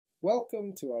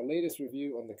Welcome to our latest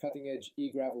review on the cutting-edge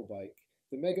e-Gravel bike,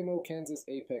 the Megamo Kansas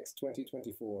Apex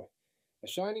 2024, a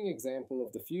shining example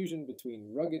of the fusion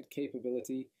between rugged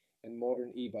capability and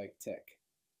modern e-bike tech.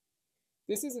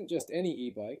 This isn't just any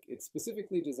e-bike, it's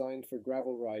specifically designed for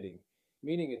gravel riding,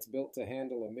 meaning it's built to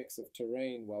handle a mix of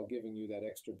terrain while giving you that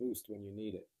extra boost when you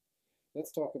need it.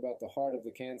 Let's talk about the heart of the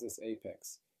Kansas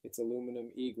Apex, its aluminum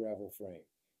e-Gravel frame.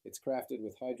 It's crafted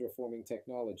with hydroforming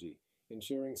technology,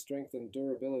 ensuring strength and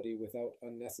durability without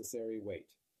unnecessary weight.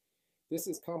 This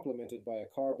is complemented by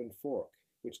a carbon fork,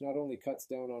 which not only cuts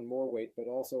down on more weight but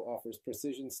also offers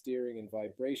precision steering and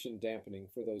vibration dampening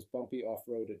for those bumpy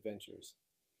off-road adventures.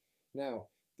 Now,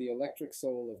 the electric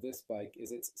soul of this bike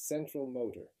is its central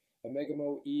motor, a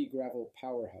Megamo E-Gravel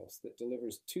powerhouse that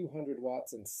delivers 200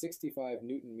 watts and 65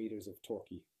 newton meters of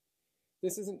torque.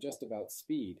 This isn't just about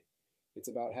speed. It's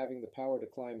about having the power to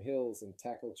climb hills and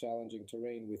tackle challenging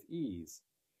terrain with ease.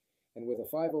 And with a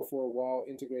 504 Wah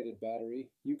integrated battery,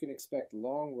 you can expect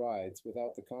long rides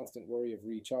without the constant worry of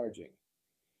recharging.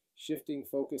 Shifting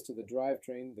focus to the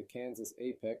drivetrain, the Kansas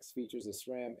Apex features a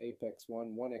SRAM Apex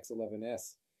 1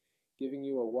 1X11S, giving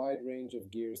you a wide range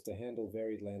of gears to handle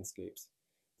varied landscapes.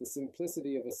 The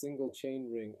simplicity of a single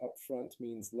chainring up front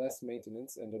means less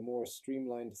maintenance and a more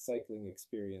streamlined cycling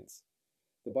experience.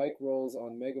 The bike rolls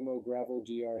on Megamo Gravel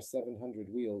GR 700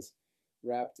 wheels,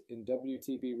 wrapped in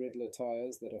WTB Ridler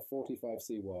tires that are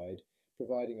 45C wide,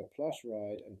 providing a plush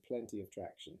ride and plenty of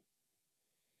traction.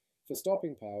 For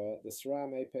stopping power, the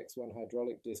SRAM Apex 1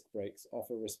 hydraulic disc brakes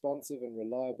offer responsive and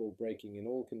reliable braking in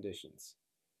all conditions.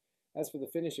 As for the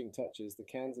finishing touches, the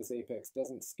Kansas Apex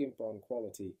doesn't skimp on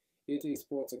quality. It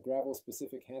sports a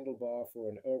gravel-specific handlebar for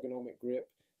an ergonomic grip,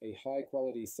 a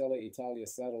high-quality Sella Italia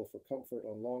saddle for comfort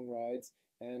on long rides,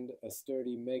 and a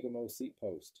sturdy Megamo seat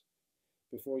post.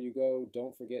 Before you go,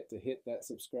 don't forget to hit that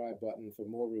subscribe button for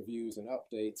more reviews and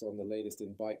updates on the latest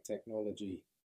in bike technology.